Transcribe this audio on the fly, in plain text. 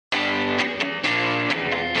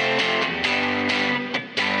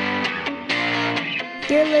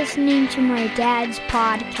You're listening to my dad's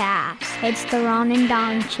podcast. It's the Ron and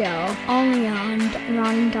Don Show, only on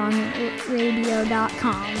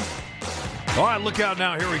ronanddonradio.com. All right, look out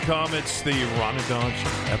now. Here we come. It's the Ron and Don Show,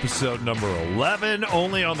 episode number 11,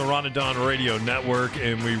 only on the Ron and Don Radio Network,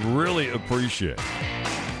 and we really appreciate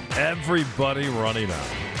everybody running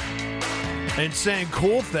out and saying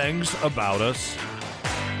cool things about us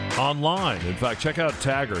online. In fact, check out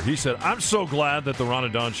Tagger. He said, I'm so glad that the Ron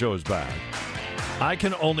and Don Show is back. I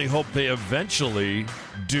can only hope they eventually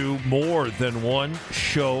do more than one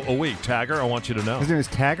show a week. Tagger, I want you to know. His name is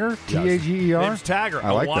Tagger? Yes. T-A-G-E-R? His name's Tagger.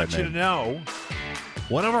 I like want that you name. to know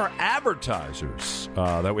one of our advertisers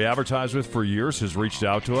that we advertise with for years has reached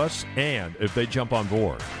out to us, and if they jump on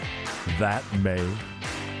board, that may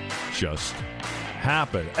just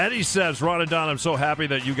happen. Eddie says, Ron and Don, I'm so happy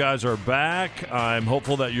that you guys are back. I'm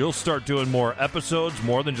hopeful that you'll start doing more episodes,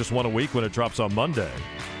 more than just one a week when it drops on Monday.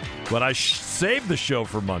 But I saved the show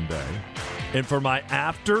for Monday and for my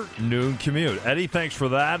afternoon commute. Eddie, thanks for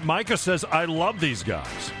that. Micah says, I love these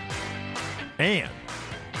guys, and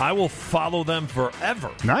I will follow them forever.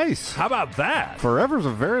 Nice. How about that? Forever's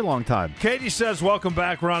a very long time. Katie says, welcome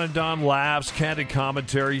back, Ron and Don. Laughs, candid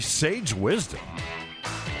commentary, sage wisdom.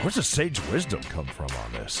 Where's the sage wisdom come from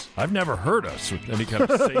on this? I've never heard us with any kind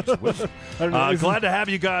of sage wisdom. Glad to have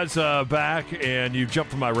you guys back, and you've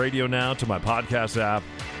jumped from my radio now to my podcast app.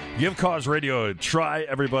 Give Cause Radio a try,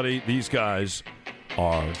 everybody. These guys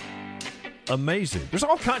are amazing. There's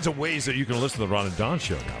all kinds of ways that you can listen to the Ron and Don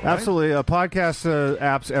Show now, right? Absolutely. Podcast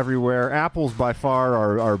apps everywhere. Apple's by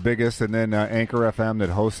far our biggest, and then Anchor FM that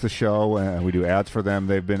hosts the show, and we do ads for them.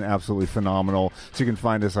 They've been absolutely phenomenal. So you can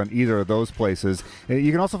find us on either of those places.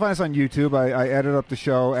 You can also find us on YouTube. I edit up the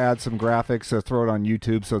show, add some graphics, throw it on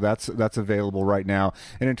YouTube, so that's available right now.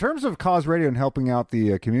 And in terms of Cause Radio and helping out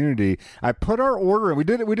the community, I put our order in. We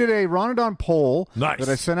did a Ron and Don poll that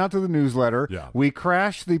I sent out to the newsletter. Yeah. We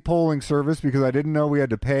crashed the polling service because I didn't know we had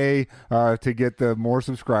to pay to get the more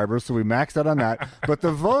subscribers, so we maxed out on that. But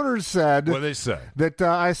the voters said, what did they say? That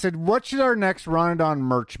I said, what should our next Ron and Don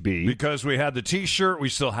merch be? Because we had the T-shirt, we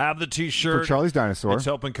still have the T-shirt For Charlie's Dinosaur. It's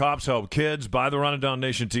helping cops help kids. Buy the Ron and Don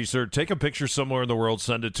Nation T-shirt. Take a picture somewhere in the world,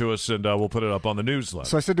 send it to us, and we'll put it up on the newsletter.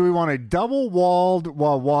 So I said, do we want a double-walled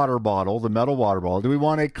water bottle, the metal water bottle? Do we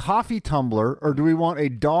want a coffee tumbler, or do we want a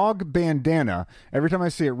dog bandana? Every time I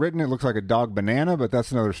see it written, it looks like a dog banana, but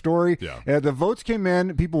that's another story. Yeah. The votes came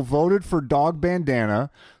in. People voted for dog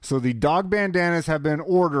bandana. So the dog bandanas have been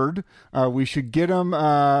ordered. We should get them.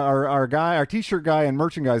 Our T-shirt guy and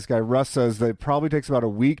merchandise guy, Russ, says that it probably takes about a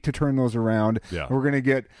week to turn those around. Yeah. We're going to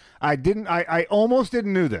get... I almost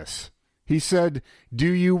didn't do this. He said, do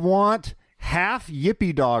you want half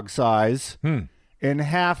Yippy dog size and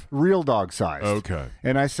half real dog sized? Okay.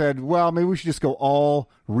 And I said, well, maybe we should just go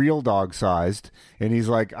all real dog sized. And he's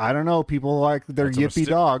like, I don't know. People like their Yippy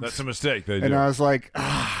dogs. That's a mistake. They do. And I was like,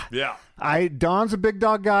 yeah. Don's a big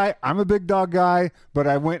dog guy. I'm a big dog guy, but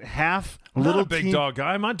I went half I'm little not a big dog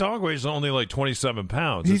guy. My dog weighs only like 27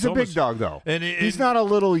 pounds. He's a big dog, though. And he's not a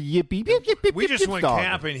little yippy. We just went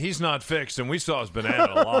camping. He's not fixed, and we saw his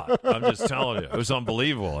banana a lot. I'm just telling you. It was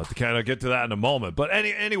unbelievable. I kind of get to that in a moment. But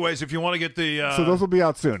anyways, if you want to get the... so those will be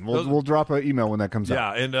out soon. We'll drop an email when that comes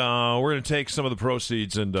out. Yeah, and we're going to take some of the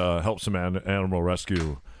proceeds and help some animal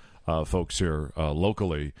rescue folks here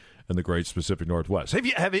locally in the great Pacific Northwest.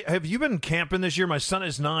 Have you been camping this year? My son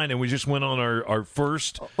is 9, and we just went on our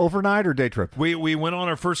first... Overnight or day trip? We went on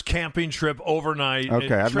our first camping trip overnight.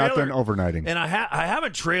 Okay, I've not done overnighting. And I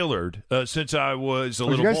haven't trailered since I was a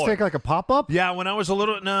little boy. Did you guys take like a pop-up? Yeah, when I was a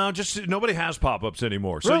little... No, just nobody has pop-ups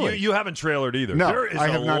anymore. So really? you haven't trailered either. No, there is I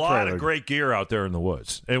have a not lot trailered. of great gear out there in the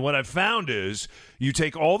woods. And what I've found is you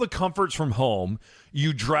take all the comforts from home,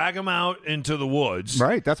 you drag them out into the woods.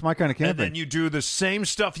 Right, that's my kind of camping. And then you do the same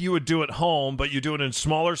stuff you would do at home, but you do it in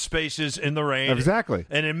smaller spaces in the rain. Exactly.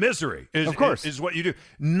 And in misery of course. is what you do.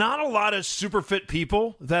 Not a lot of super fit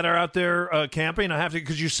people that are out there camping. I have to,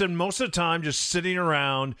 because you spend most of the time just sitting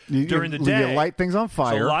around during the day. You light things on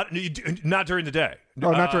fire. Not during the day.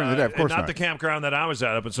 Oh, not during the day, of course not. The campground that I was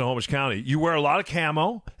at up in Snohomish County. You wear a lot of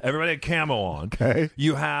camo. Everybody had camo on. Okay.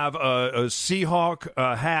 You have a Seahawk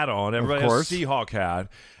hat on. Everybody has a Seahawk hat.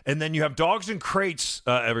 And then you have dogs in crates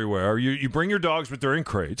everywhere. You bring your dogs, but they're in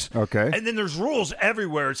crates. Okay. And then there's rules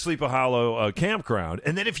everywhere at Sleepy Hollow Campground.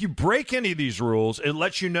 And then if you break any of these rules, it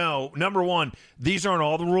lets you know, number one, these aren't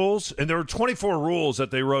all the rules. And there were 24 rules that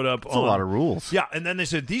they wrote up. That's a lot of rules. Yeah. And then they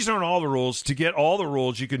said, these aren't all the rules. To get all the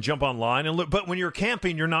rules, you can jump online and look. But when you're camping,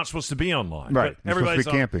 camping, you're not supposed to be online. Right. But everybody's supposed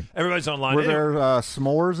to be camping. Everybody's online. Were there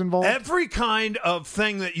s'mores involved? Every kind of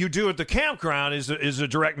thing that you do at the campground is a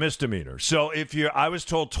direct misdemeanor. So I was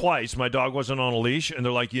told twice my dog wasn't on a leash, and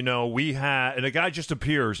they're like, we had, and a guy just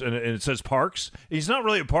appears, and it says Parks. He's not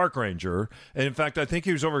really a park ranger, and in fact, I think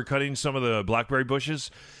he was over cutting some of the blackberry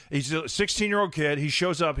bushes. He's a 16-year-old kid. He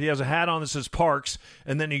shows up. He has a hat on that says Parks,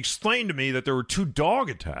 and then he explained to me that there were 2 dog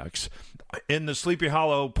attacks in the Sleepy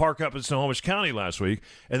Hollow Park up in Snohomish County last week,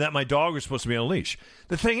 and that my dog was supposed to be on a leash.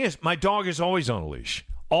 The thing is, my dog is always on a leash.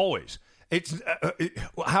 Always. It's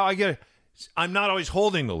how I get it. I'm not always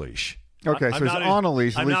holding the leash. Okay, so he's on a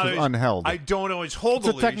leash. The leash is unheld. I don't always hold the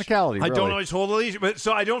leash. It's a technicality, really. I don't always hold the leash, but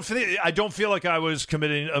so I don't feel like I was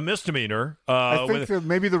committing a misdemeanor. I think that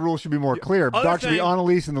maybe the rule should be more clear. The dog should be on a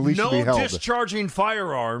leash and the leash should be held. No discharging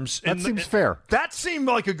firearms. That seems fair. That seemed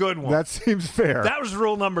like a good one. That seems fair. That was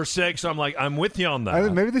rule number 6. I'm with you on that. I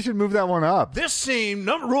think maybe they should move that one up. This seemed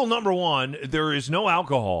rule number 1. There is no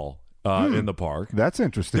alcohol in the park. That's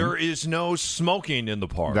interesting. There is no smoking in the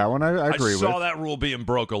park. That one I agree with. I saw that rule being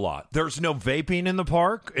broke a lot. There's no vaping in the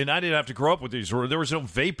park, and I didn't have to grow up with these rules. There was no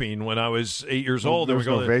vaping when I was 8 years old. There was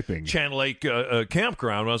no vaping. Channel Lake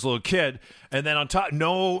campground when I was a little kid, and then on top,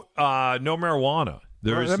 no marijuana.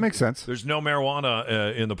 That makes sense. There's no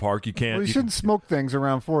marijuana in the park. You can't. Well, you shouldn't smoke things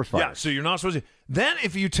around forest fires. Yeah, so you're not supposed to. Then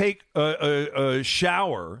if you take a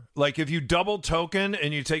shower, like if you double token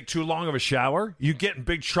and you take too long of a shower, you get in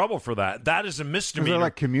big trouble for that. That is a misdemeanor. Is there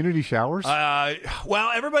like community showers?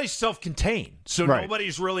 Well, everybody's self-contained, so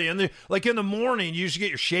nobody's really in there. Like in the morning, you usually get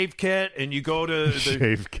your shave kit and you go to the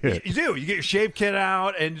shave kit. You do. You get your shave kit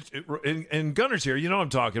out, and Gunner's here. You know what I'm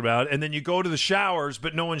talking about. And then you go to the showers,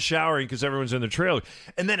 but no one's showering because everyone's in the trailer.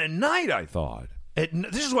 And then at night, I thought.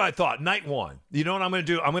 This is what I thought. Night 1. You know what I'm going to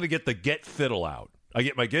do? I'm going to get the Get Fiddle out. I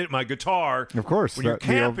get my guitar. Of course. When you're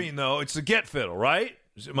camping, though, it's the Get Fiddle, right?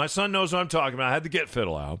 My son knows what I'm talking about. I had the Get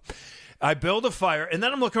Fiddle out. I build a fire, and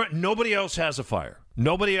then I'm looking around. Nobody else has a fire.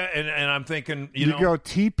 Nobody, and I'm thinking, you go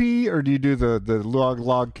teepee, or do you do the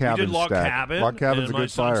log cabin? We did log stack? cabin. Log cabin's a good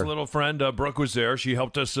fire. My son's little friend Brooke was there. She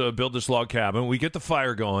helped us build this log cabin. We get the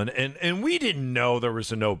fire going, and we didn't know there was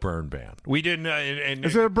a no burn ban. We didn't.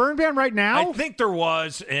 Is there a burn ban right now? I think there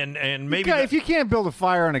was, and maybe if you can't build a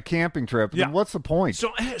fire on a camping trip, then what's the point?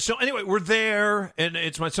 So anyway, we're there, and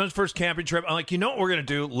it's my son's first camping trip. I'm like, you know what we're gonna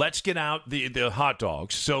do? Let's get out the hot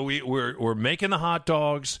dogs. So we're making the hot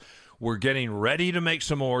dogs. We're getting ready to make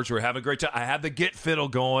s'mores. We're having a great time. I have the Get Fiddle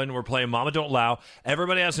going. We're playing Mama Don't Allow.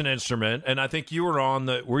 Everybody has an instrument, and I think you were on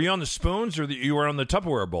were you on the spoons, or you were on the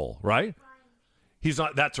Tupperware bowl, right? He's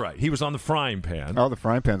on. That's right. He was on the frying pan. Oh, the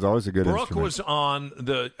frying pan's always a good Brooke instrument. was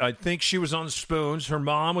on I think she was on the spoons. Her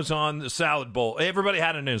mom was on the salad bowl. Everybody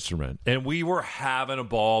had an instrument, and we were having a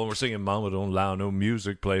ball. And we're singing "Mama Don't Allow No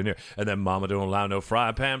Music" playing here, and then "Mama Don't Allow No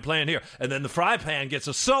Fry Pan" playing here, and then the fry pan gets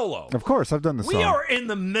a solo. Of course, I've done the song. We are in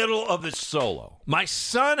the middle of this solo. My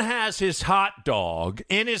son has his hot dog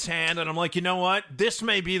in his hand, and I'm like, you know what? This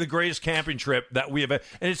may be the greatest camping trip that we have, and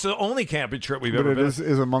it's the only camping trip we've ever been. But it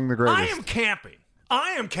is among the greatest.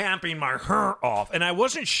 I am camping my hair off, and I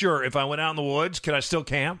wasn't sure if I went out in the woods, could I still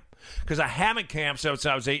camp? Because I haven't camped since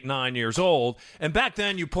I was 8, 9 years old. And back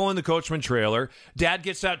then, you pull in the Coachman trailer. Dad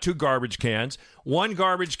gets out 2 garbage cans. One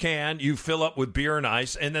garbage can you fill up with beer and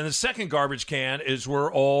ice, and then the second garbage can is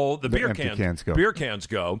where all the beer cans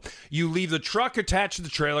go. You leave the truck attached to the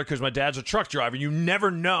trailer because my dad's a truck driver. You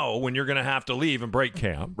never know when you're going to have to leave and break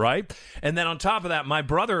camp, right? And then on top of that, my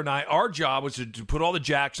brother and I, our job was to put all the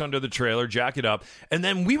jacks under the trailer, jack it up, and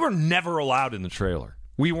then we were never allowed in the trailer.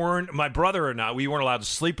 We weren't, my brother and I, we weren't allowed to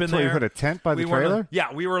sleep in there. So you put a tent by the trailer?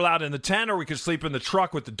 Yeah, we were allowed in the tent, or we could sleep in the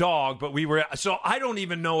truck with the dog, but so I don't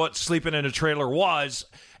even know what sleeping in a trailer was.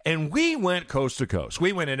 And we went coast to coast.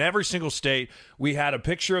 We went in every single state. We had a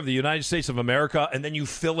picture of the United States of America, and then you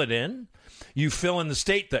fill it in. You fill in the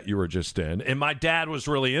state that you were just in. And my dad was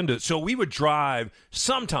really into it. So we would drive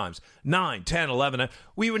sometimes 9, 10, 11.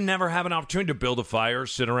 We would never have an opportunity to build a fire,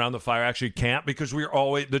 sit around the fire, actually camp, because we were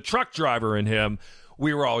always, the truck driver and him,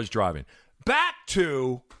 we were always driving. Back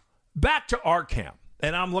to our camp.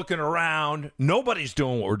 And I'm looking around. Nobody's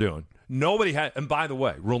doing what we're doing. Nobody had. And by the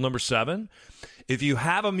way, rule number 7, if you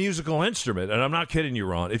have a musical instrument, and I'm not kidding you,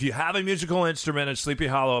 Ron, if you have a musical instrument at Sleepy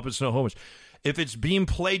Hollow up in Snohomish, if it's being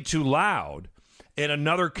played too loud and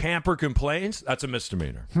another camper complains, that's a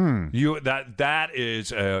misdemeanor. That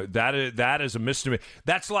is a misdemeanor.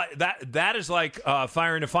 That is like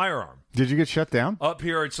firing a firearm. Did you get shut down? Up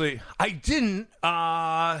here, I didn't.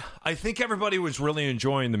 I think everybody was really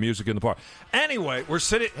enjoying the music in the park. Anyway, we're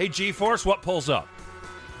sitting. Hey, G-Force, what pulls up?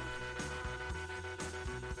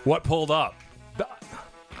 What pulled up?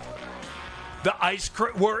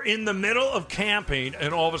 We're in the middle of camping,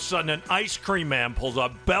 and all of a sudden an ice cream man pulls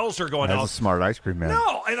up. Bells are going That's out. a smart ice cream man.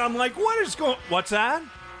 No, and I'm like, what's that?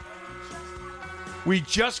 We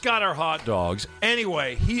just got our hot dogs.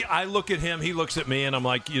 Anyway, I look at him, he looks at me, and I'm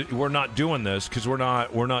like, we're not doing this because we're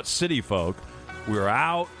not city folk. We're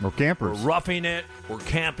out. We're campers. We're roughing it. We're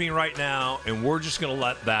camping right now, and we're just going to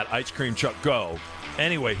let that ice cream truck go.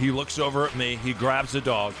 Anyway, he looks over at me. He grabs the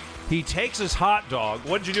dog. He takes his hot dog.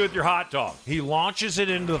 What did you do with your hot dog? He launches it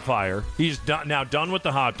into the fire. He's now done with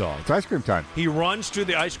the hot dog. It's ice cream time. He runs to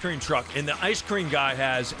the ice cream truck, and the ice cream guy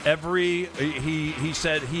has he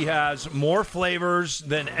said he has more flavors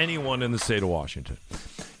than anyone in the state of Washington.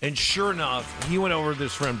 And sure enough, he went over to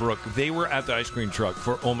his friend Brooke. They were at the ice cream truck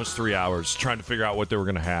for almost 3 hours trying to figure out what they were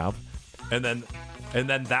going to have. And then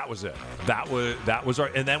that was it. That was our.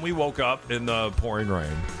 And then we woke up in the pouring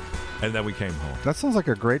rain. And then we came home. That sounds like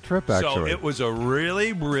a great trip, actually. So it was a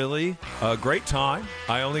really, really great time.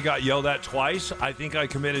 I only got yelled at twice. I think I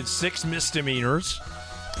committed 6 misdemeanors.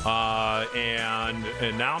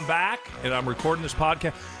 And now I'm back, and I'm recording this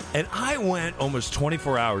podcast. And I went almost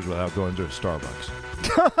 24 hours without going to a Starbucks.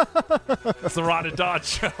 It's the Ron and Don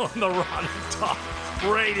Show on the Ron and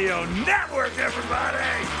Don Radio Network, everybody!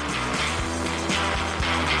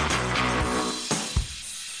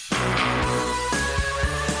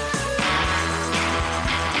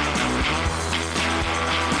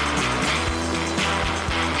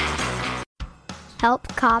 Help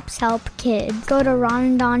cops help kids. Go to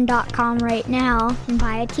ronandon.com right now and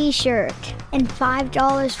buy a t-shirt. And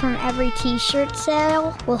 $5 from every t-shirt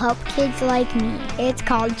sale will help kids like me. It's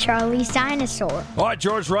called Charlie's Dinosaur. All right,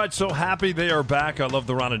 George Wright, so happy they are back. I love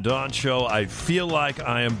the Ron and Don Show. I feel like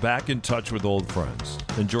I am back in touch with old friends.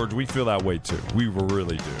 And, George, we feel that way, too. We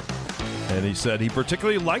really do. And he said he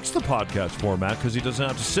particularly likes the podcast format because he doesn't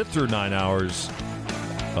have to sit through 9 hours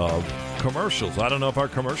of commercials. I don't know if our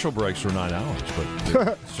commercial breaks were 9 hours, but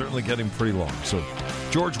they're certainly getting pretty long. So,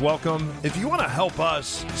 George, welcome. If you want to help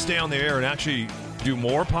us stay on the air and actually do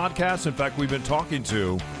more podcasts, in fact, we've been talking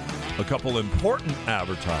to a couple important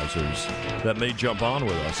advertisers that may jump on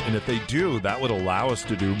with us. And if they do, that would allow us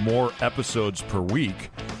to do more episodes per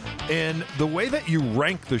week. And the way that you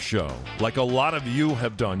rank the show, like a lot of you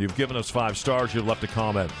have done, you've given us 5 stars, you've left a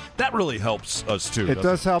comment, that really helps us too. It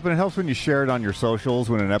does help, and it helps when you share it on your socials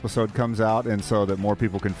when an episode comes out, and so that more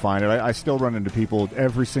people can find it. I still run into people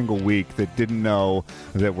every single week that didn't know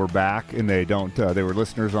that we're back, and they don't. They were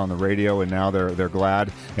listeners on the radio, and now they're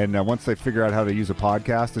glad. And once they figure out how to use a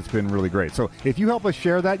podcast, it's been really great. So if you help us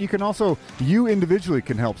share that, you individually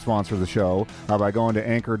can help sponsor the show by going to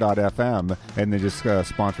anchor.fm and then just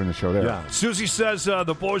sponsoring the show there. Yeah. Susie says,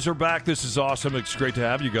 the boys are back. This is awesome. It's great to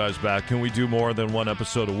have you guys back. Can we do more than one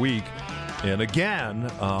episode a week? And again,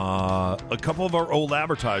 a couple of our old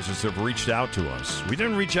advertisers have reached out to us. We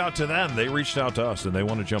didn't reach out to them. They reached out to us, and they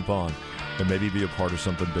want to jump on and maybe be a part of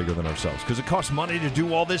something bigger than ourselves. Because it costs money to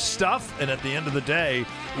do all this stuff, and at the end of the day,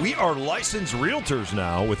 we are licensed realtors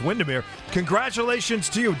now with Windermere. Congratulations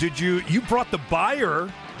to you. You brought the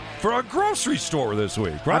buyer for our grocery store this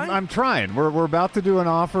week, right? I'm trying. We're about to do an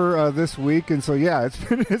offer this week, and so yeah,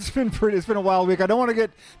 it's been a wild week. I don't want to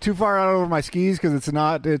get too far out over my skis because it's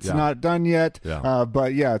not done yet. Yeah.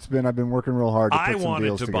 But yeah, I've been working real hard to put some deals wanted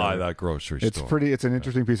to together. buy that grocery store. It's an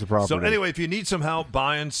interesting piece of property. So anyway, if you need some help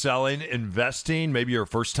buying, selling, investing, maybe you're a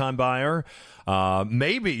first-time buyer.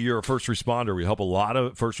 Maybe you're a first responder. We help a lot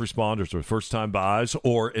of first responders with first-time buys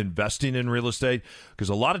or investing in real estate. Because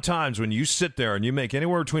a lot of times when you sit there and you make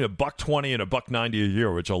anywhere between $120 and $190 a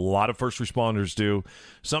year, which a lot of first responders do,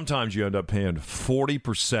 sometimes you end up paying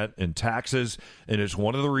 40% in taxes. And it's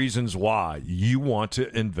one of the reasons why you want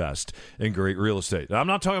to invest in great real estate. Now, I'm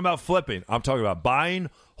not talking about flipping. I'm talking about buying,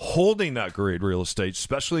 holding that great real estate,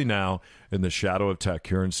 especially now in the shadow of tech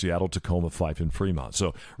here in Seattle, Tacoma, Fife, and Fremont.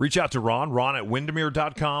 So reach out to Ron at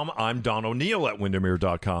Windermere.com. I'm Don O'Neill at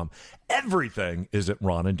Windermere.com. Everything is at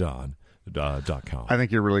ronanddon.com. I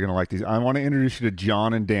think you're really going to like these. I want to introduce you to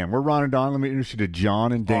John and Dan. We're Ron and Don. Let me introduce you to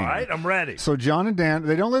John and Dan. All right, I'm ready. So John and Dan,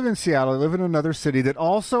 they don't live in Seattle. They live in another city that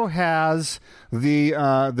also has the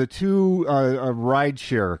two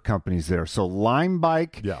rideshare companies there. So Lime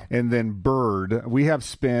Bike and then Bird. We have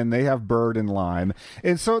Spin. They have Bird and Lime.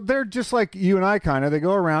 And so they're just like you and I kind of. They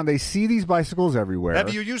go around. They see these bicycles everywhere.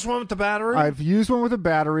 Have you used one with the battery? I've used one with a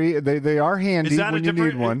battery. They are handy when you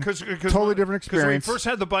need one. Cause totally different experience. Because when we first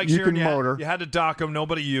had the bikes you here can in motor. You had to dock them.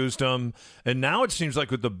 Nobody used them. And now it seems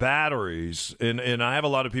like with the batteries, and I have a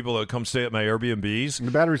lot of people that come stay at my Airbnbs. And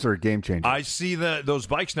the batteries are a game changer. I see those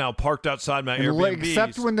bikes now parked outside my Airbnbs.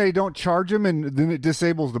 Except when they don't charge them, and then it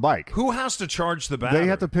disables the bike. Who has to charge the battery? They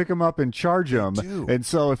have to pick them up and charge them. do. And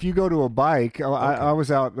so if you go to a bike, I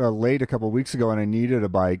was out late a couple of weeks ago, and I needed a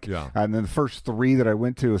bike. Yeah. And then the first 3 that I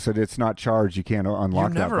went to said it's not charged. You can't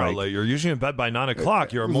unlock You're never that bike. out late. You're usually in bed by 9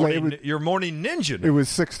 o'clock. You're a morning ninja. It was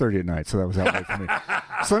 6:30 at night, so that was out late for me.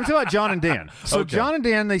 So let me tell you about John and Dan. So Okay. John and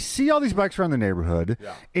Dan, they see all these bikes around the neighborhood,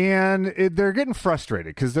 and they're getting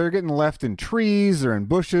frustrated because they're getting left in trees, they're in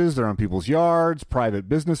bushes, they're on people's yards, private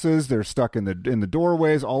businesses, they're stuck in the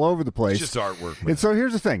doorways, all over the place. It's just artwork, man. And so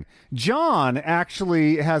here's the thing: John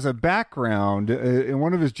actually has a background in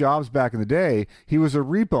one of his jobs back in the day. He was a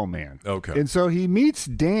repo man. Okay. And so he meets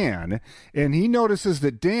Dan, and he notices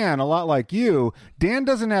that Dan, a lot like you, Dan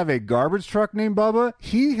doesn't have a garbage truck named Bubba.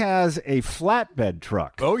 He has a flatbed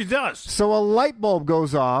truck. Oh, he does. So a light bulb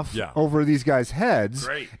goes off over these guys' heads.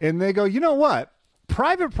 Great. And they go, you know what?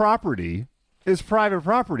 Private property is private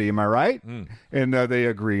property. Am I right? And they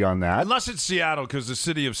agree on that. Unless it's Seattle, because the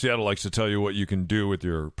city of Seattle likes to tell you what you can do with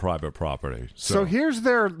your private property. So here's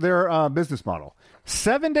their business model.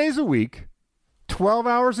 7 days a week, 12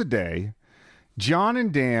 hours a day, John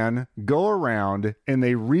and Dan go around and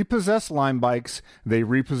they repossess Lime bikes, they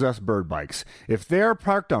repossess Bird bikes. If they're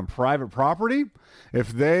parked on private property,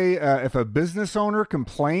 if a business owner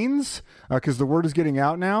complains, because the word is getting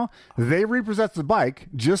out now, they repossess the bike,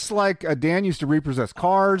 just like Dan used to repossess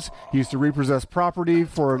cars, he used to repossess property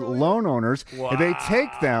for loan owners. Wow. They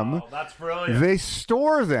take them, That's brilliant. they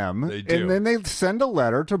store them, They do. and then they send a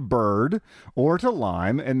letter to Bird or to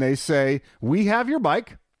Lime, and they say, we have your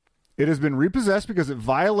bike. It has been repossessed because it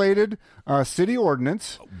violated city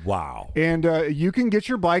ordinance. Wow. And you can get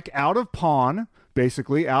your bike out of pawn,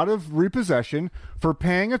 basically, out of repossession for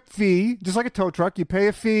paying a fee, just like a tow truck. You pay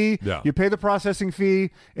a fee, you pay the processing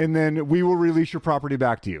fee, and then we will release your property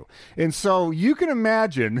back to you. And so you can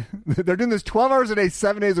imagine they're doing this 12 hours a day,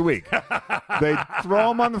 7 days a week. They throw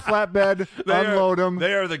them on the flatbed, unload them.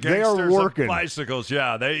 They are the gangsters they are working. of bicycles.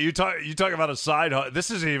 Yeah. You talk about a side hustle.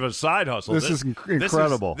 This isn't even a side hustle. This is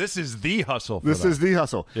incredible. This is the hustle. This is the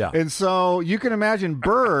hustle. Yeah. And so you can imagine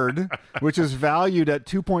Bird, which is valued at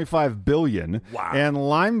 $2.5 billion, and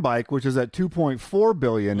Lime Bike, which is at $2.4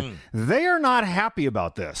 billion. They are not happy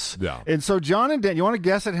about this. Yeah. And so John and Dan, you want to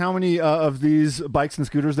guess at how many of these bikes and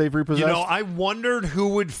scooters they've repossessed? You know, I wondered who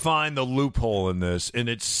would find the loophole in this, and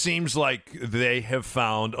it seems like they have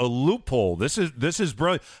found a loophole. This is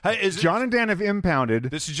brilliant. Hey, John and Dan have impounded.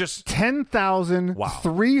 This is just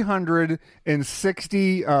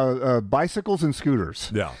 10,360 bicycles and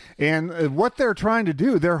scooters. Yeah. And what they're trying to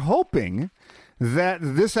do, they're hoping that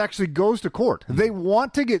this actually goes to court. They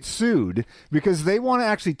want to get sued because they want to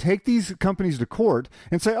actually take these companies to court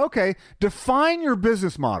and say, okay, define your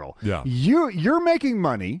business model. Yeah. You're making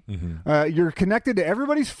money. You're connected to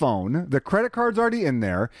everybody's phone. The credit card's already in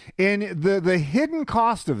there. And the hidden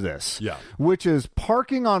cost of this, which is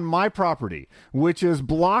parking on my property, which is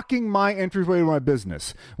blocking my entryway to my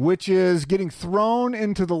business, which is getting thrown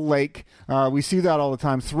into the lake. We see that all the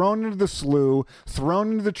time. Thrown into the slough,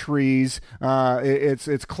 thrown into the trees.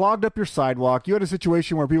 It's clogged up your sidewalk. You had a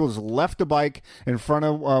situation where people just left a bike in front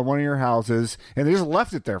of one of your houses, and they just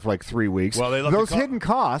left it there for like 3 weeks. Well, they left those hidden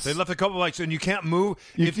costs. They left a couple of bikes, and you can't move.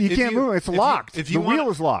 You can't move. It's locked. The wheel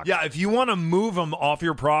is locked. Yeah, if you want to move them off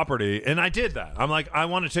your property, and I did that. I'm like, I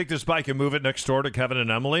want to take this bike and move it next door to Kevin and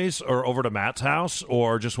Emily's, or over to Matt's house,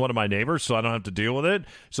 or just one of my neighbors, so I don't have to deal with it,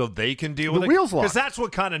 so they can deal with it. The wheel's locked. Because that's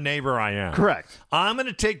what kind of neighbor I am. Correct. I'm going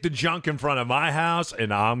to take the junk in front of my house,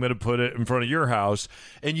 and I'm going to put it in front of your house,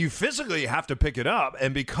 and you physically have to pick it up.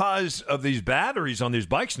 And because of these batteries on these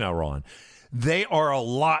bikes now, Ron, they are a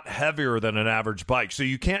lot heavier than an average bike. So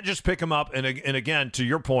you can't just pick them up. And again, to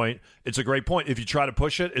your point, it's a great point. If you try to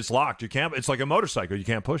push it, it's locked. You can't. It's like a motorcycle. You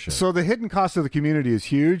can't push it. So the hidden cost of the community is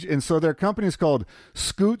huge. And so their company is called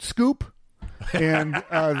Scoot Scoop. And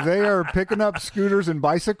they are picking up scooters and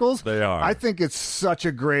bicycles. They are. I think it's such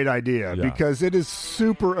a great idea because it is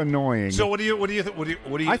super annoying. So what do you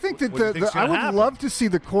I think that I would love to see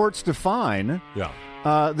the courts define. Yeah.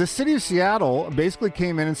 The city of Seattle basically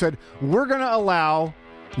came in and said, we're going to allow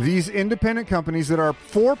these independent companies that are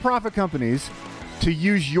for-profit companies to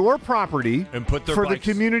use your property and put their for bikes,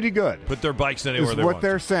 the community good. Put their bikes anywhere is they what want.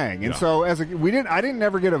 They're saying. And Yeah. so I didn't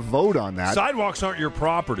ever get a vote on that. Sidewalks aren't your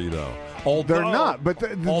property, though. They're not, but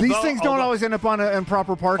these things don't always end up on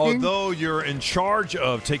improper parking. Although you're in charge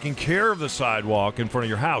of taking care of the sidewalk in front of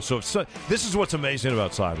your house. So this is what's amazing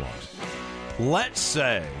about sidewalks. let's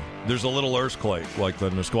say there's a little earthquake, like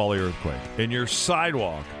the Nisqually earthquake, and your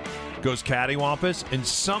sidewalk goes cattywampus, and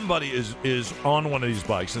somebody is on one of these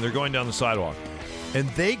bikes, and they're going down the sidewalk, and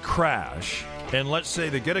they crash, and let's say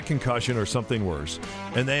they get a concussion or something worse,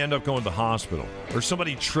 and they end up going to the hospital, or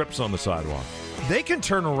somebody trips on the sidewalk. They can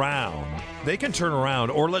turn around,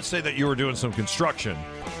 or let's say that you were doing some construction,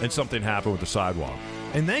 and something happened with the sidewalk,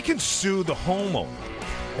 and they can sue the homeowner.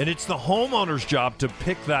 And it's the homeowner's job to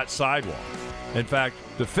pick that sidewalk. In fact,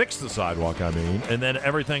 to fix the sidewalk, and then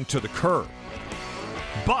everything to the curb.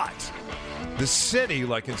 But the city,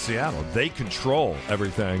 like in Seattle, they control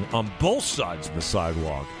everything on both sides of the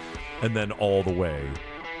sidewalk and then all the way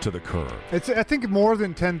to the curb. I think more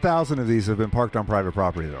than 10,000 of these have been parked on private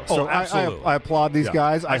property, though. So absolutely. I applaud these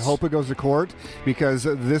guys. I hope it goes to court, because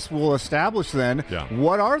this will establish then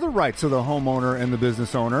what are the rights of the homeowner and the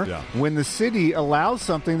business owner when the city allows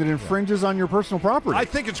something that infringes on your personal property. I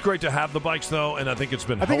think it's great to have the bikes, though, and I think it's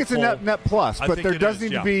been helpful. I think it's a net plus, but there does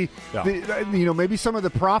need to be, maybe some of the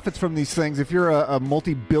profits from these things, if you're a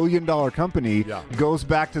multi-billion-dollar company, goes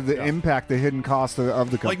back to the impact, the hidden cost of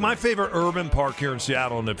the company. Like my favorite urban park here in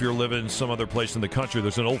Seattle, and if you're living some other place in the country,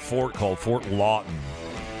 there's an old fort called Fort Lawton.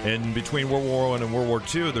 And between World War I and World War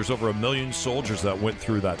II, there's over 1 million soldiers that went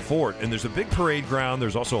through that fort. And there's a big parade ground.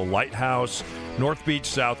 There's also a lighthouse, North Beach,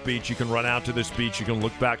 South Beach. You can run out to this beach. You can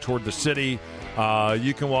look back toward the city.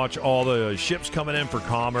 You can watch all the ships coming in for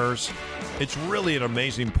commerce. It's really an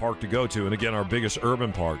amazing park to go to. And again, our biggest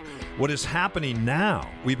urban park. What is happening now,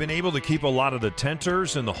 we've been able to keep a lot of the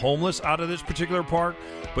tenters and the homeless out of this particular park,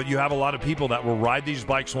 but you have a lot of people that will ride these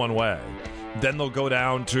bikes one way. Then they'll go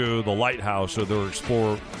down to the lighthouse or they'll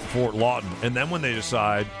explore Fort Lawton. And then when they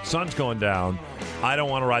decide, sun's going down, I don't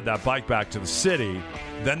want to ride that bike back to the city,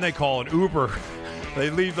 then they call an Uber. They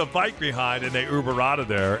leave the bike behind and they Uber out of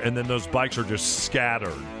there, and then those bikes are just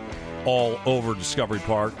scattered all over Discovery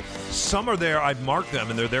Park. Some are there, I've marked them,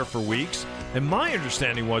 and they're there for weeks. And my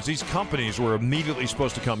understanding was these companies were immediately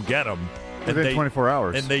supposed to come get them. Within 24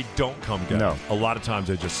 hours. And they don't come get them. A lot of times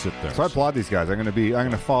they just sit there. So I applaud these guys. I'm going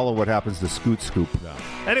to follow what happens to Scoot Scoop. Yeah.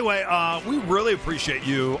 Anyway, we really appreciate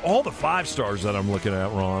you. All the 5 stars that I'm looking at,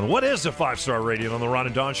 Ron. What is a 5-star rating on the Ron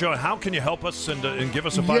and Don Show? How can you help us and give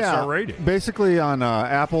us a 5-star rating? Basically on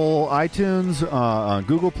Apple, iTunes, on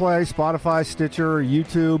Google Play, Spotify, Stitcher,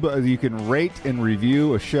 YouTube. You can rate and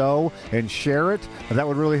review a show and share it. That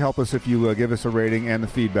would really help us if you give us a rating and the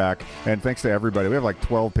feedback. And thanks to everybody. We have like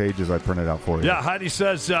 12 pages I printed out for you. Yeah, Heidi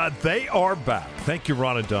says they are back. Thank you,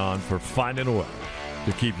 Ron and Don, for finding a way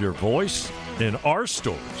to keep your voice in our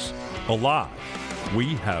stores alive.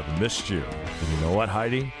 We have missed you. And you know what,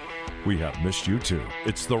 Heidi? We have missed you, too.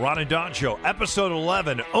 It's the Ron and Don Show, episode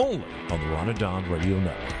 11, only on the Ron and Don Radio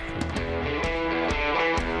Network.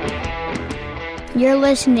 You're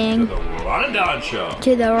listening to the Ron and Don Show.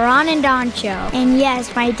 To the Ron and Don Show. And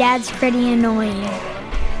yes, my dad's pretty annoying.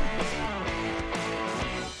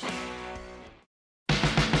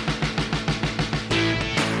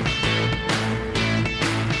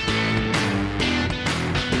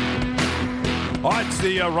 It's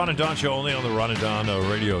the Ron and Don Show, only on the Ron and Don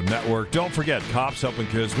Radio Network. Don't forget, Cops Helping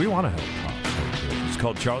Kids. We want to help Cops Helping Kids. It's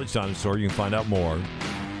called Charlie's Dinosaur. You can find out more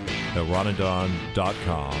at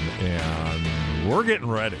ronanddon.com. And we're getting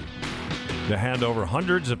ready to hand over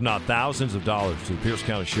hundreds, if not thousands of dollars to the Pierce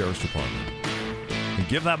County Sheriff's Department. And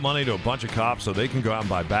give that money to a bunch of cops so they can go out and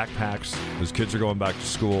buy backpacks as kids are going back to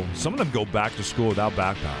school. Some of them go back to school without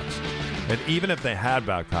backpacks. And even if they had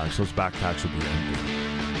backpacks, those backpacks would be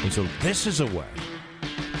empty. And so this is a way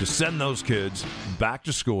to send those kids back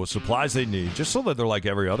to school with supplies they need, just so that they're like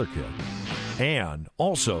every other kid. And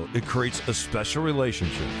also, it creates a special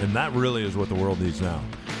relationship, and that really is what the world needs now,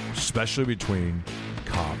 especially between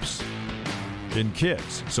cops and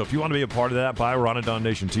kids. So if you want to be a part of that, buy a Ron and Don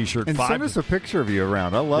Nation t-shirt. And send us a picture of you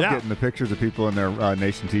around. I love getting the pictures of people in their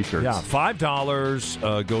Nation t-shirts. Yeah,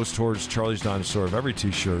 $5 goes towards Charlie's Dinosaur of every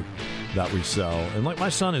t-shirt that we sell. And like my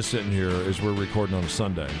son is sitting here as we're recording on a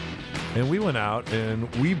Sunday. And we went out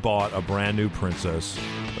and we bought a brand new Princess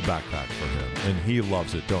backpack for him. And he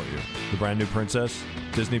loves it, don't you? The brand new Princess?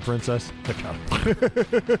 Disney Princess?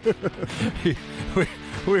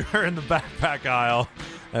 we were in the backpack aisle.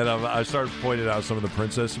 And I started pointing out some of the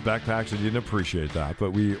Princess backpacks, and you didn't appreciate that.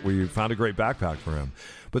 But we found a great backpack for him.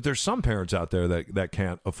 But there's some parents out there that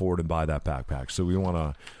can't afford and buy that backpack. So we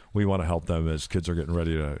want to help them as kids are getting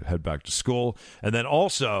ready to head back to school. And then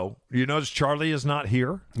also, you notice Charlie is not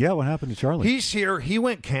here? Yeah, what happened to Charlie? He's here. He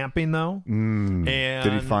went camping, though. And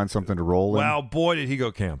did he find something to roll in? Well, boy, did he go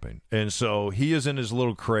camping. And so he is in his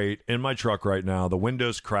little crate in my truck right now. The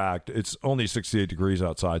window's cracked. It's only 68 degrees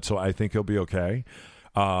outside, so I think he'll be okay.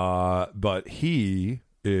 But he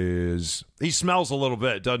smells a little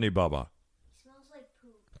bit, doesn't he, Bubba?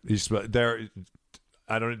 He smells like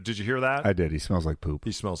poop. Did you hear that? I did. He smells like poop.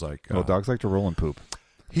 He smells like... Well, dogs like to roll in poop.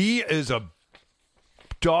 He is a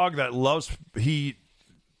dog that loves... He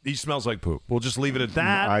smells like poop. We'll just leave it at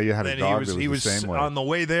that. I had a dog that was the same way. On the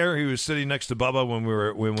way there, he was sitting next to Bubba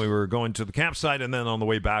when we were going to the campsite, and then on the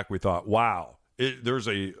way back, we thought, wow, there's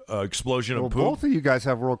a explosion of poop. Both of you guys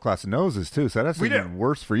have world-class noses, too, so that's even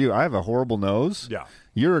worse for you. I have a horrible nose. Yeah.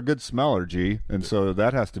 You're a good smeller, G, and so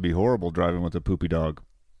that has to be horrible driving with a poopy dog.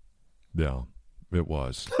 Yeah. It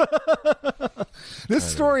was. This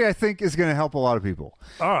story, I think, is going to help a lot of people.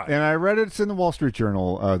 All right. And I read it's in the Wall Street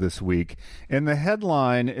Journal this week. And the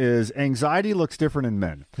headline is Anxiety Looks Different in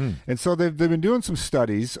Men. And so they've been doing some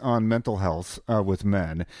studies on mental health with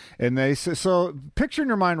men. And they so picture in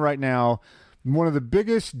your mind right now one of the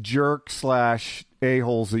biggest jerk /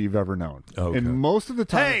 a-holes that you've ever known. Okay. And most of the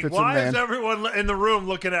time, if it's a man, is everyone in the room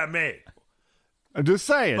looking at me? I'm just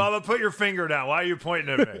saying. Bubba, put your finger down. Why are you pointing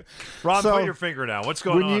at me? Ron, put your finger down. What's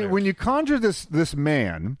going on here? When you conjure this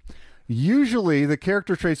man, usually the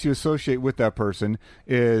character traits you associate with that person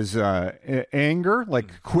is anger,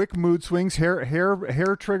 like quick mood swings,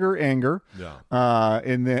 hair trigger anger,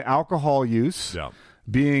 in the alcohol use. Yeah.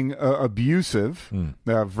 Being abusive,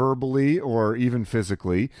 verbally or even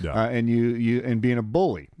physically, and and being a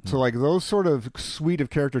bully. So, like those sort of suite of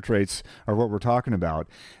character traits are what we're talking about.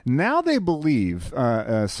 Now they believe,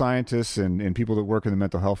 scientists and people that work in the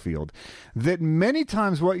mental health field, that many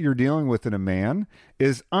times what you're dealing with in a man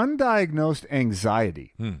is undiagnosed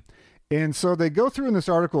anxiety. And so they go through in this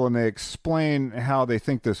article and they explain how they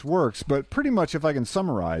think this works. But pretty much, if I can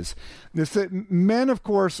summarize, is that men, of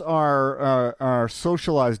course, are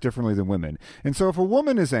socialized differently than women. And so if a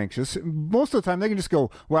woman is anxious, most of the time they can just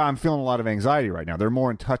go, well, I'm feeling a lot of anxiety right now. They're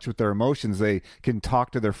more in touch with their emotions. They can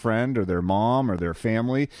talk to their friend or their mom or their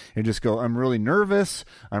family and just go, I'm really nervous.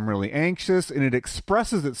 I'm really anxious. And it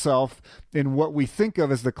expresses itself in what we think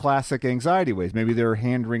of as the classic anxiety ways. Maybe they're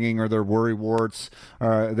hand wringing or they're worry warts.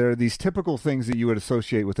 There are these typical things that you would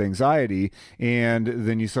associate with anxiety, and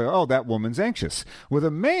then you say, oh, that woman's anxious. With a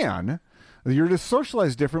man, you're just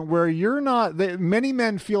socialized different, where you're not. Many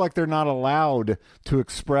men feel like they're not allowed to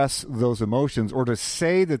express those emotions or to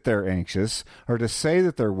say that they're anxious or to say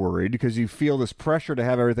that they're worried because you feel this pressure to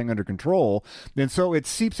have everything under control. And so it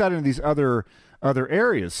seeps out into these other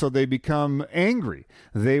areas. So they become angry.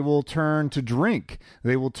 They will turn to drink.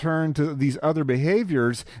 They will turn to these other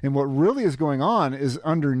behaviors. And what really is going on is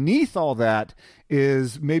underneath all that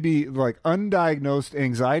is maybe like undiagnosed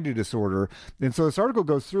anxiety disorder. And so this article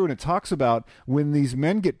goes through and it talks about when these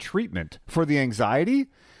men get treatment for the anxiety,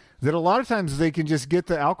 that a lot of times they can just get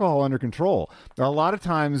the alcohol under control. A lot of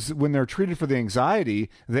times when they're treated for the anxiety,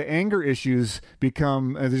 the anger issues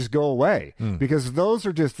become, they just go away because those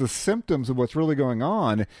are just the symptoms of what's really going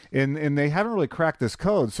on. And they haven't really cracked this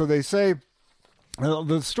code. So they say,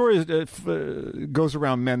 the story goes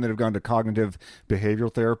around men that have gone to cognitive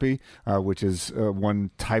behavioral therapy, which is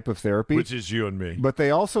one type of therapy. Which is you and me. But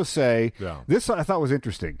they also say, this I thought was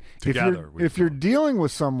interesting. Together. If you're dealing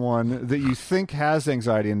with someone that you think has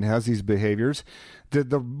anxiety and has these behaviors,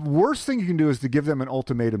 the worst thing you can do is to give them an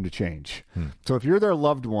ultimatum to change. So if you're their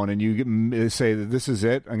loved one and you say that this is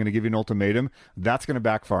it, I'm going to give you an ultimatum, that's going to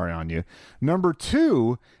backfire on you. Number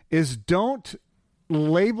two is don't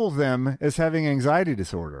label them as having anxiety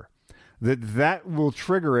disorder. That will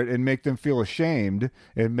trigger it and make them feel ashamed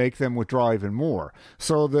and make them withdraw even more.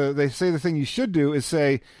 So they say the thing you should do is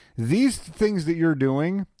say, these things that you're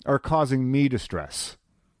doing are causing me distress.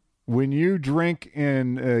 When you drink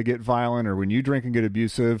and get violent, or when you drink and get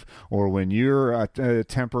abusive, or when your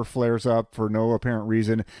temper flares up for no apparent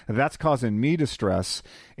reason, that's causing me distress.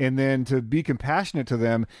 And then to be compassionate to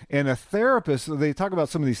them. And a therapist, they talk about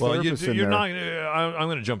some of these therapists in there. I'm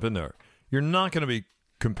going to jump in there. You're not going to be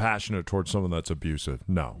compassionate towards someone that's abusive.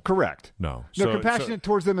 No. Correct. No. Compassionate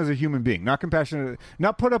towards them as a human being. Not compassionate,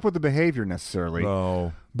 not put up with the behavior necessarily.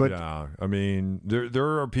 No. But yeah, I mean,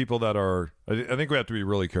 there are people that are. I think we have to be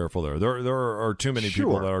really careful there. There are too many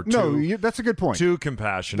people that are too. That's a good point. Too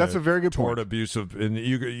compassionate. That's a very good toward point. abusive, and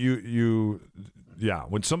yeah.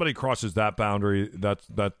 When somebody crosses that boundary, that's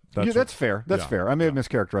fair. That's fair. I may have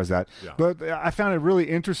mischaracterized that, but I found it really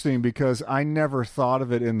interesting because I never thought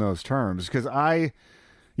of it in those terms. Because I've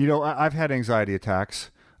had anxiety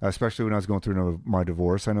attacks. Especially when I was going through my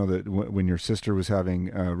divorce. I know that when your sister was having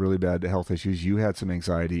really bad health issues, you had some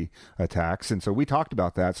anxiety attacks. And so we talked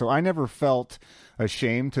about that. So I never felt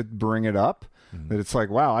ashamed to bring it up. That it's like,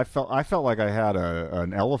 wow, I felt like I had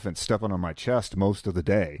an elephant stepping on my chest most of the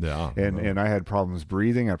day. Yeah. And I had problems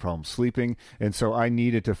breathing, I had problems sleeping, and so I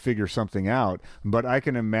needed to figure something out. But I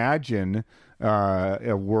can imagine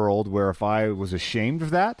a world where if I was ashamed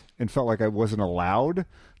of that and felt like I wasn't allowed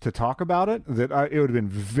to talk about it, that it would have been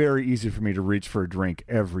very easy for me to reach for a drink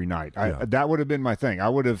every night. That would have been my thing. I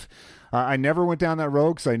would have. I never went down that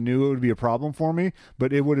road because I knew it would be a problem for me,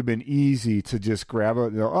 but it would have been easy to just grab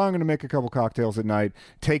I'm going to make a couple cocktails at night,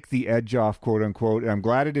 take the edge off, quote unquote. And I'm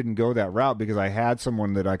glad I didn't go that route because I had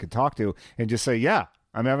someone that I could talk to and just say, yeah,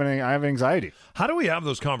 I have anxiety. How do we have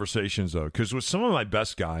those conversations, though? Because with some of my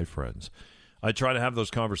best guy friends, I try to have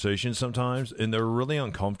those conversations sometimes, and they're really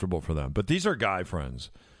uncomfortable for them. But these are guy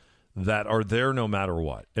friends that are there no matter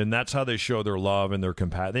what. And that's how they show their love and their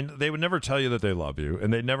compassion. They would never tell you that they love you,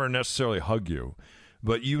 and they never necessarily hug you.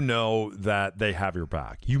 But you know that they have your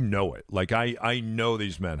back. You know it. Like, I know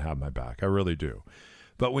these men have my back. I really do.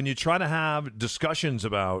 But when you try to have discussions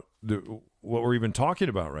about what we're even talking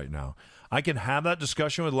about right now, I can have that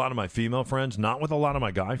discussion with a lot of my female friends, not with a lot of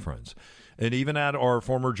my guy friends. And even at our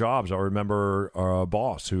former jobs, I remember a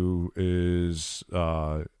boss who is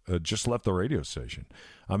just left the radio station.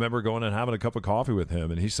 I remember going and having a cup of coffee with him,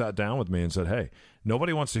 and he sat down with me and said, hey,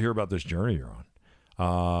 nobody wants to hear about this journey you're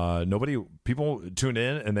on. People tune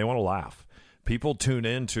in and they want to laugh. People tune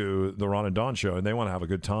into the Ron and Don show and they want to have a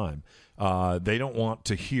good time. They don't want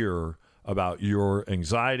to hear about your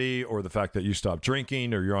anxiety or the fact that you stopped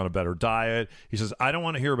drinking or you're on a better diet. He says, I don't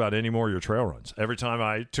want to hear about any more of your trail runs. Every time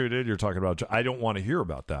I tune in, you're talking about, I don't want to hear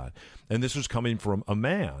about that. And this was coming from a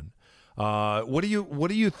man. What do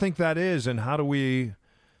you think that is? And how do we,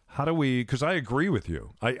 because I agree with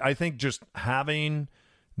you. I think just having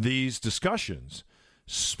these discussions,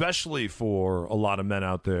 especially for a lot of men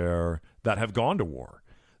out there that have gone to war,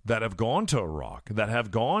 that have gone to Iraq, that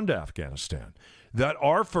have gone to Afghanistan, that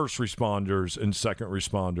are first responders and second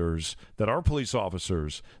responders, that are police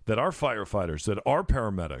officers, that are firefighters, that are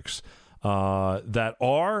paramedics, that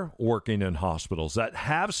are working in hospitals, that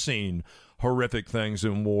have seen horrific things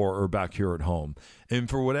in war or back here at home. And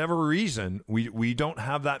for whatever reason, we don't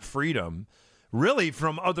have that freedom really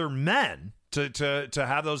from other men to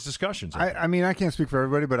have those discussions. I mean, I can't speak for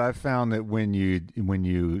everybody, but I've found that when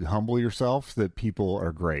you humble yourself, that people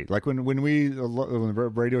are great. Like when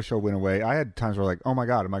the radio show went away, I had times where like, oh my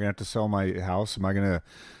God, am I going to have to sell my house? Am I going to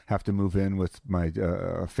have to move in with my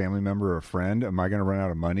family member or a friend? Am I going to run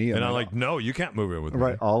out of money? And I'm like, no, you can't move in with me.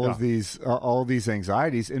 Right. All of these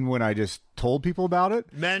anxieties. And when I just told people about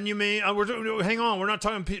it. Men, you mean? Hang on. We're not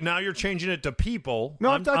talking. Now you're changing it to people. No,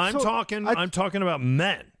 I'm talking about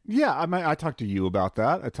men. Yeah, I talked to you about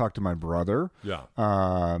that. I talked to my brother. Yeah.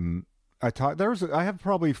 I have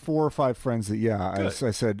probably 4 or 5 friends that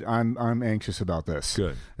I said I'm anxious about this.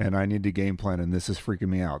 Good. And I need to game plan, and this is freaking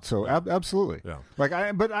me out. So absolutely. Yeah. Like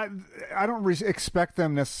I don't expect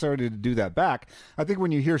them necessarily to do that back. I think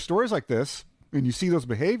when you hear stories like this and you see those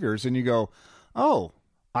behaviors and you go, oh,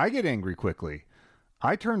 I get angry quickly.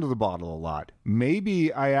 I turn to the bottle a lot.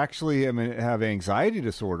 Maybe I actually have anxiety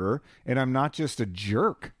disorder, and I'm not just a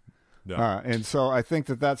jerk. Yeah. And so I think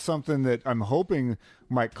that's something that I'm hoping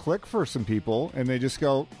might click for some people, and they just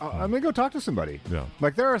go, I'm going to go talk to somebody. Yeah.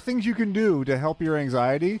 Like there are things you can do to help your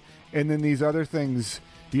anxiety, and then these other things,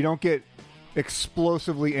 you don't get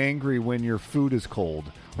explosively angry when your food is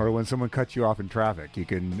cold or when someone cuts you off in traffic. You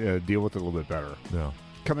can deal with it a little bit better. Yeah.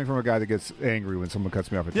 Coming from a guy that gets angry when someone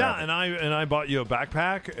cuts me off in traffic. Yeah, and I bought you a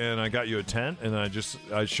backpack, and I got you a tent, and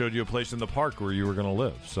I showed you a place in the park where you were going to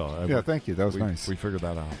live. So thank you. That was nice. We figured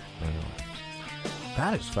that out.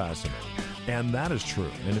 That is fascinating, and that is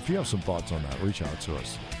true. And if you have some thoughts on that, reach out to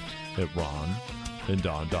us at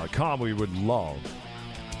ronanddon.com. We would love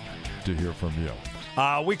to hear from you.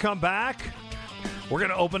 We come back. We're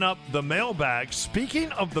going to open up the mailbag.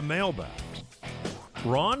 Speaking of the mailbag,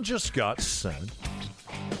 Ron just got sent.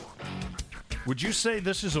 Would you say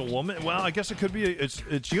this is a woman? Well, I guess it could be. It's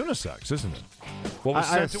unisex, isn't it?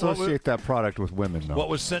 I associate that product with women, though. What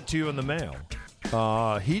was sent to you in the mail?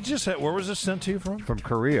 He just had. Where was this sent to you from? From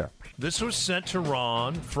Korea. This was sent to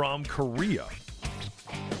Ron from Korea,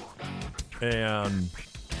 and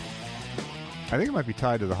I think it might be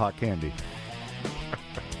tied to the hot candy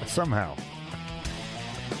somehow.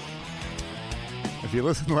 If you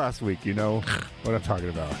listened last week, you know what I'm talking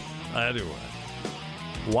about. Anyway.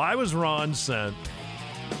 Why was Ron sent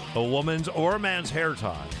a woman's or a man's hair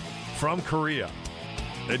tie from Korea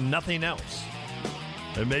and nothing else?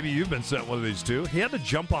 And maybe you've been sent one of these too. He had to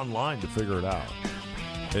jump online to figure it out.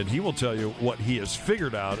 And he will tell you what he has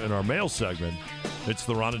figured out in our mail segment. It's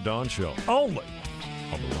the Ron and Don Show, only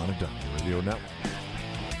on the Ron and Don Radio Network.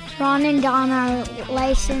 Ron and Don are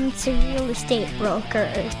licensed real estate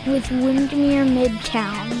brokers with Windermere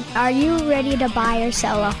Midtown. Are you ready to buy or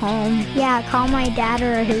sell a home? Yeah, call my dad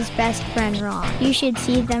or his best friend Ron. You should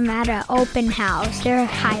see them at an open house. They're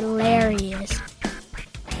hilarious.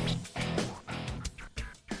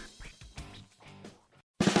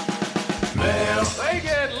 Mail. They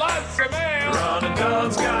get lots of mail. Ron and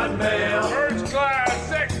Don's got mail. First class,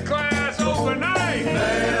 second class, overnight.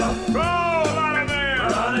 Mail. Oh, a lot of mail.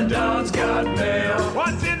 Ron and Don's got mail.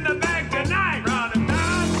 What's in the bag tonight, Ron and Don?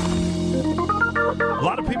 A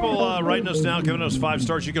lot of people writing us now, giving us 5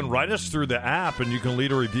 stars. You can write us through the app, and you can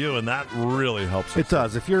lead a review, and that really helps us. It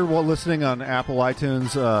does. If you're listening on Apple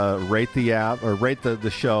iTunes, rate the app or rate the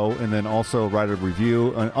show, and then also write a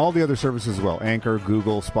review on all the other services as well. Anchor,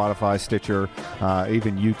 Google, Spotify, Stitcher,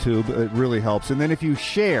 even YouTube. It really helps. And then if you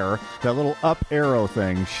share that little up arrow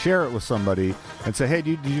thing, share it with somebody and say, hey,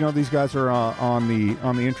 did you know these guys are on the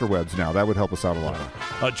interwebs now? That would help us out a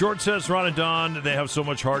lot. George says, Ron and Don, they have so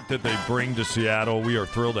much heart that they bring to Seattle. We are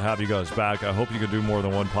thrilled to have you guys back. I hope you can do more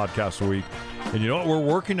than one podcast a week. And you know what? We're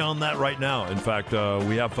working on that right now. In fact,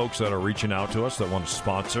 we have folks that are reaching out to us that want to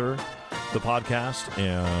sponsor the podcast.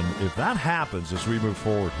 And if that happens as we move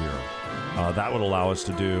forward here, that would allow us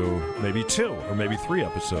to do maybe 2 or maybe 3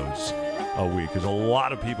 episodes a week, because a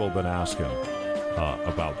lot of people have been asking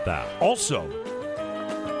about that. Also,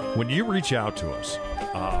 when you reach out to us,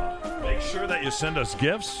 make sure that you send us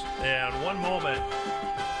gifts. And one moment,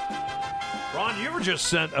 Ron, you were just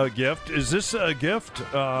sent a gift. Is this a gift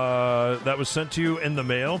that was sent to you in the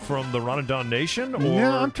mail from the Ron and Don Nation? Or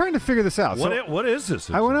Yeah, I'm trying to figure this out. what is this?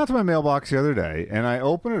 I went out to my mailbox the other day, and I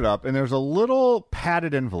opened it up, and there's a little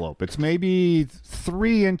padded envelope. It's maybe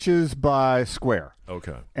 3 inches by square.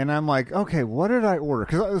 Okay. And I'm like, okay, what did I order?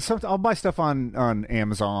 Because I'll buy stuff on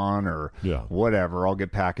Amazon or whatever. I'll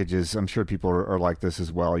get packages. I'm sure people are like this as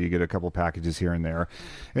well. You get a couple packages here and there.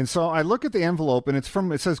 And so I look at the envelope, and it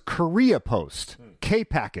says Korea Post,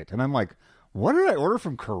 K-Packet. And I'm like, what did I order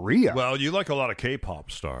from Korea? Well, you like a lot of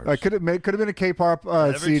K-pop stars. Could have been a K-pop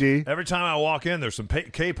CD. Every time I walk in, there's some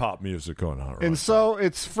K-pop music going on. Right? And so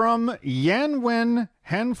it's from Yanwen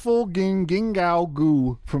Hanful Gingao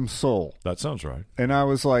Gu from Seoul. That sounds right. And I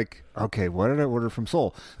was like, okay, what did I order from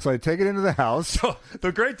Seoul? So I take it into the house. So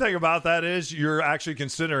the great thing about that is you're actually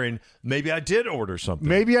considering maybe I did order something.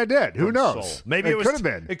 Maybe I did. Who knows? Seoul. Maybe it could have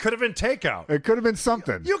been. It could have been takeout. It could have been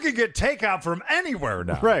something. You can get takeout from anywhere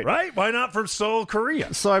now. Right. Why not from Seoul,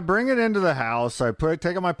 Korea? So I bring it into the house. I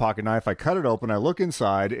take out my pocket knife. I cut it open. I look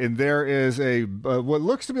inside, and there is a what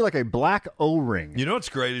looks to be like a black O-ring. You know what's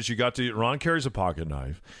great is Ron carries a pocket knife.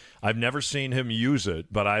 I've never seen him use it,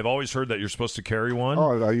 but I've always heard that you're supposed to carry one.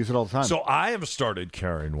 Oh, I use it all the time. So I have started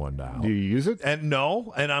carrying one now. Do you use it? And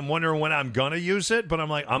no, and I'm wondering when I'm going to use it, but I'm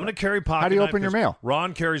like, I'm going to carry pocket. How do you knife open your mail?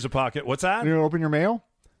 Ron carries a pocket. What's that? You open your mail?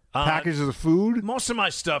 Packages of food? Most of my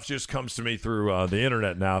stuff just comes to me through the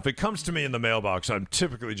internet now. If it comes to me in the mailbox, I'm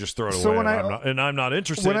typically just throw it away, I'm not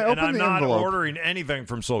interested, and I'm not ordering anything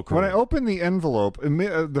from Seoul, Korea. When I opened the envelope,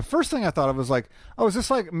 the first thing I thought of was like, oh, is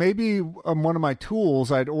this like maybe one of my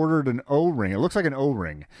tools? I'd ordered an O-ring. It looks like an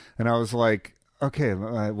O-ring. And I was like, okay,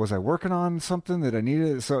 was I working on something that I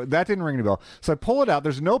needed? So that didn't ring any bell. So I pull it out.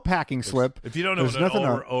 There's no packing slip. If you don't know there's what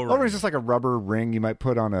an O-ring is just like a rubber ring you might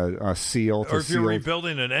put on a seal. Or if you're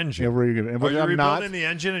rebuilding an engine. Are you rebuilding the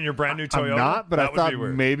engine in your brand new Toyota? I'm not, but I thought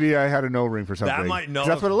maybe I had an O-ring for something. That might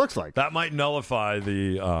that's what it looks like. That might nullify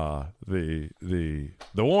the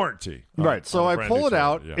warranty. Right. So I pull it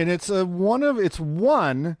out, and it's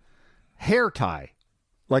one hair tie,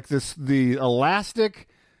 like the elastic.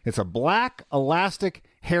 It's a black elastic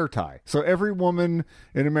hair tie. So every woman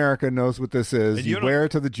in America knows what this is. You wear it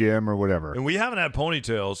to the gym or whatever. And we haven't had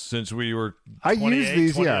ponytails since we were 28, I used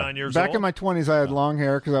these, 29 years Back old. in my 20s, I had long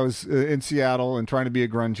hair because I was in Seattle and trying to be a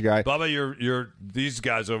grunge guy. Bubba, these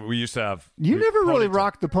guys, we used to have... You never really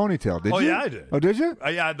rocked the ponytail, did you? Oh, yeah, I did. Oh, did you?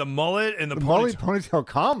 I had the mullet and the ponytail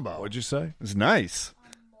combo. What'd you say? It's nice.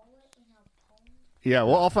 Yeah,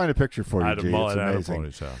 well, I'll find a picture for you, I had a mullet it's amazing. and a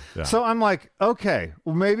ponytail. Yeah. So I'm like, okay,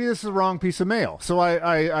 well, maybe this is the wrong piece of mail. So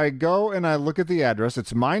I go and I look at the address.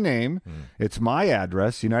 It's my name. It's my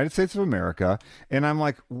address, United States of America. And I'm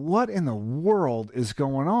like, what in the world is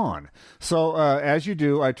going on? So as you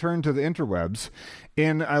do, I turn to the interwebs,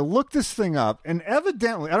 and I look this thing up. And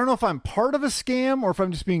evidently, I don't know if I'm part of a scam or if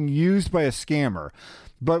I'm just being used by a scammer.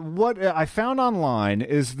 But what I found online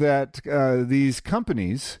is that these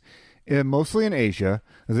companies mostly in Asia,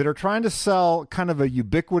 that are trying to sell kind of a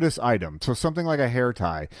ubiquitous item. So something like a hair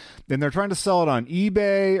tie. And they're trying to sell it on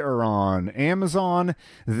eBay or on Amazon.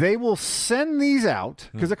 They will send these out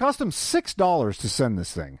because it costs them $6 to send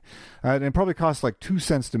this thing. And it probably costs like 2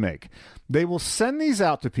 cents to make. They will send these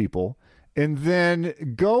out to people and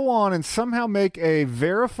then go on and somehow make a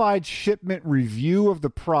verified shipment review of the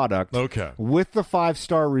product with the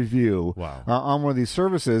 5-star review on one of these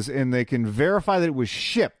services, and they can verify that it was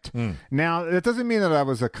shipped. Now, that doesn't mean that I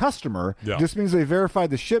was a customer. It just means they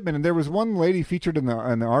verified the shipment, and there was one lady featured in the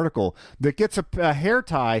article that gets a hair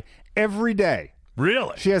tie every day.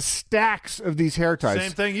 Really? She has stacks of these hair ties.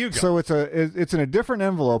 Same thing you got. So it's in a different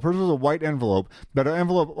envelope. Hers was a white envelope, but an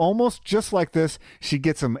envelope almost just like this. She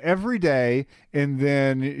gets them every day, and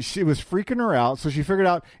then she was freaking her out. So she figured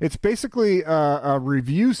out it's basically a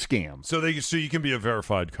review scam. So you can be a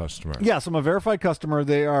verified customer. Yes, I'm a verified customer.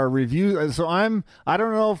 They are reviews. So I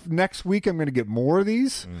don't know if next week I'm going to get more of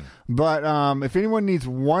these, but if anyone needs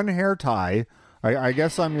one hair tie, I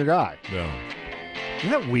guess I'm your guy. Yeah. Isn't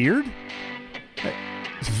that weird?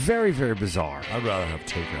 It's very, very bizarre. I'd rather have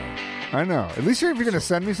takeout. I know. At least if you're going to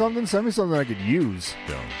send me something I could use.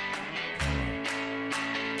 Yeah.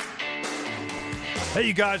 Hey,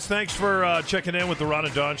 you guys, thanks for checking in with the Ron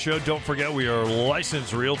and Don Show. Don't forget, we are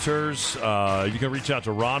licensed realtors. You can reach out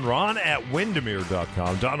to Ron at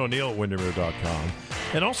Windermere.com, Don O'Neill at Windermere.com.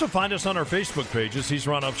 And also find us on our Facebook pages. He's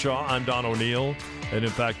Ron Upshaw. I'm Don O'Neill. And,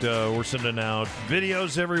 in fact, we're sending out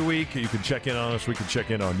videos every week. You can check in on us. We can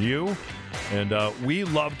check in on you. And we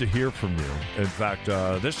love to hear from you. In fact,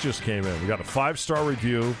 this just came in. We got a 5-star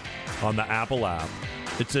review on the Apple app.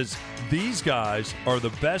 It says, these guys are the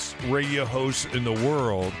best radio hosts in the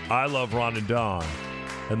world. I love Ron and Don.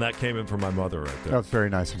 And that came in from my mother right there. That's very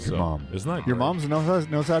nice of your mom. Isn't that great? Your mom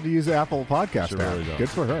knows how to use the Apple Podcast She app. really does. Good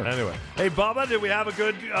for her. Anyway. Hey, Bubba, did we have a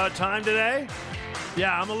good time today?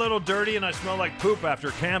 Yeah, I'm a little dirty and I smell like poop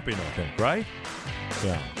after camping, I think, right?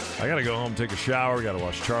 Yeah. I got to go home, take a shower. Got to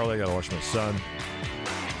wash Charlie. Got to wash my son.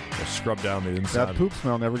 Got to scrub down the inside. That poop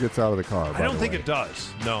smell never gets out of the car. I don't think it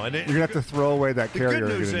does. No. And you're going to have to throw away that carrier.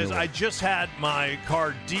 The good news is I just had my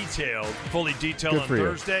car fully detailed on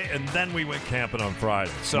Thursday, and then we went camping on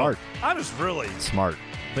Friday. So Smart. I was really smart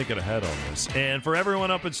thinking ahead on this. And for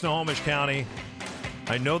everyone up in Snohomish County,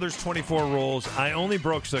 I know there's 24 rules. I only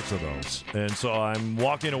broke 6 of those. And so I'm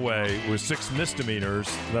walking away with 6 misdemeanors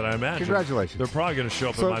that I imagine. Congratulations. They're probably going to show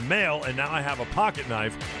up in my mail. And now I have a pocket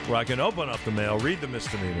knife where I can open up the mail, read the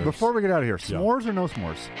misdemeanors. Before we get out of here, s'mores or no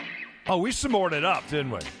s'mores? Oh, we s'mored it up,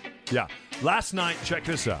 didn't we? Yeah. Last night, check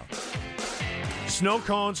this out. Snow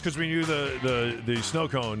cones, because we knew the snow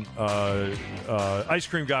cone ice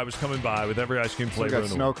cream guy was coming by with every ice cream flavor in the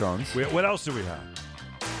snow world. cones. What else do we have?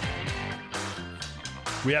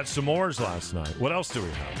 We had s'mores last night. What else do we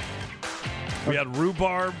have? We had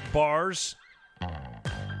rhubarb bars.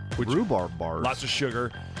 Rhubarb bars. Lots of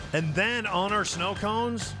sugar. And then on our snow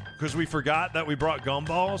cones, because we forgot that we brought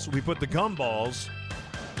gumballs, we put the gumballs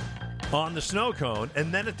on the snow cone.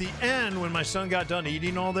 And then at the end, when my son got done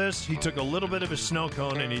eating all this, he took a little bit of his snow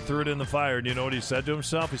cone and he threw it in the fire. And you know what he said to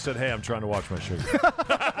himself? He said, hey, I'm trying to watch my sugar.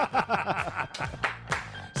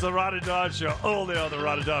 It's the Ron and Don Show, only on the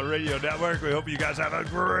Ron and Don Radio Network. We hope you guys have a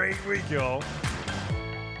great week, y'all.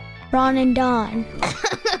 Ron and Don.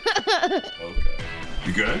 Okay.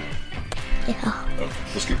 You good? Yeah. Okay,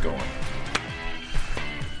 let's get going.